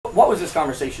What was this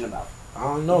conversation about? I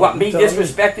don't know. What, me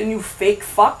disrespecting you fake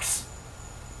fucks?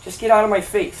 Just get out of my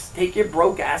face. Take your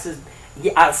broke asses.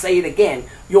 I'll say it again.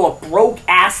 Your broke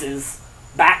asses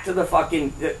back to the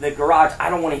fucking the garage. I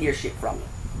don't want to hear shit from you.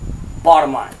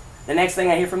 Bottom line. The next thing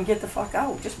I hear from you, get the fuck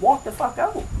out. Just walk the fuck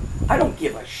out. I don't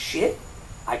give a shit.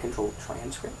 I control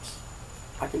transcripts.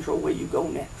 I control where you go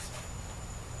next.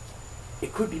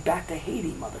 It could be back to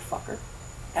Haiti, motherfucker.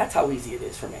 That's how easy it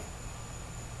is for me.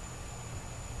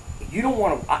 You don't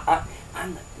want to...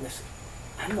 listen,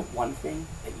 I'm the one thing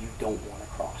that you don't want to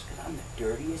cross, because I'm the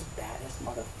dirtiest, baddest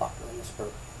motherfucker in this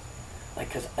earth. Like,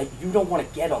 because you don't want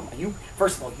to get on...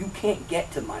 First of all, you can't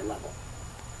get to my level.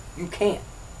 You can't.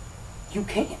 You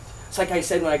can't. It's like I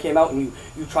said when I came out and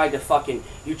you tried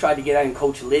to get out and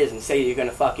coach Liz and say you're going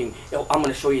to fucking... I'm going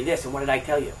to show you this, and what did I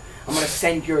tell you? I'm going to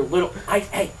send your little...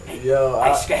 Hey,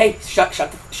 shut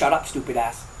up, stupid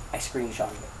ass. I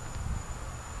screenshotted it.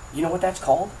 You know what that's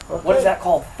called? Okay. What is that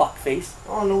called, fuckface?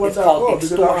 I don't know what that's called.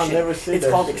 Extortion. Never say it's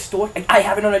that called shit. Extortion. I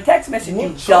have it on a text message,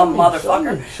 you dumb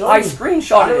motherfucker. I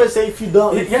screenshotted it. I never say if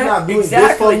you're not doing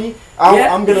this for me,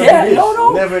 I'm going to do this.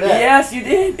 No. Never that. Yes, you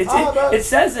did. It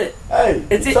says it. Hey,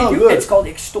 it's called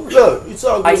extortion. Look, it's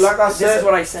all good. Like I said. This is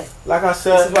what I say. Like I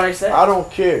said. This is what I said. I don't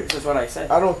care. This is what I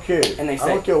said. I don't care. And they say, I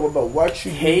don't care about what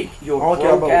you do. Take your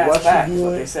broke ass back. That's what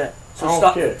they said. So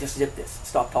stop. Just zip this.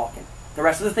 Stop talking. The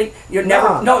rest of the thing, you're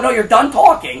never... No, you're done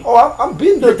talking. Oh, I'm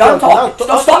being done You're done talking.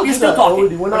 Stop, you're still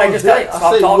talking. When I just tell you,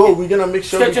 stop talking. We're going to make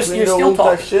sure we clean the room,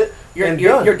 that shit.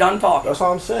 You're done talking. That's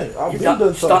all I'm saying. I've been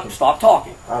done talking. Stop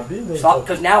talking. I've been done talking.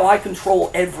 Because now I control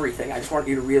everything. I just want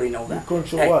you to really know that. You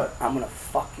control what? I'm going to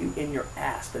fuck you in your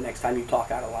ass the next time you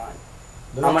talk out of line.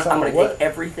 I'm going to take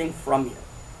everything from you.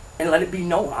 And let it be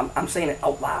known. I'm saying it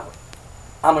out loud.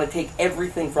 I'm going to take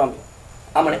everything from you.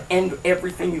 I'm going to end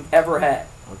everything you've ever had.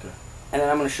 Okay. And then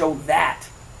I'm going to show that,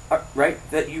 right?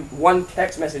 That one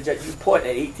text message that you put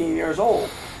at 18 years old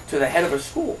to the head of a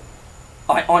school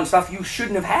on stuff you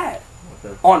shouldn't have had,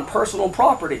 on personal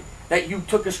property that you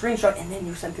took a screenshot and then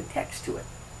you sent a text to it.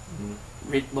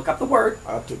 Mm-hmm. Look up the word.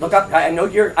 Look up. I know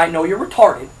you're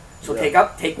retarded. So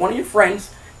take one of your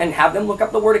friends and have them look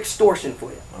up the word extortion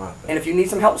for you. And if you need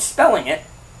some help spelling it,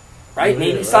 right?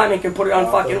 Maybe Simon can put it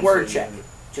on fucking word check.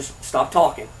 Just stop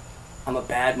talking. I'm a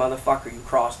bad motherfucker. You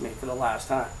crossed me for the last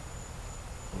time.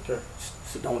 Okay.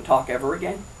 So don't talk ever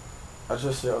again. I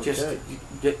just said okay.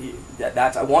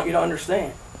 That's I want you to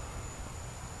understand.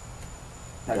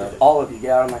 Now, all of you,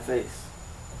 get out of my face.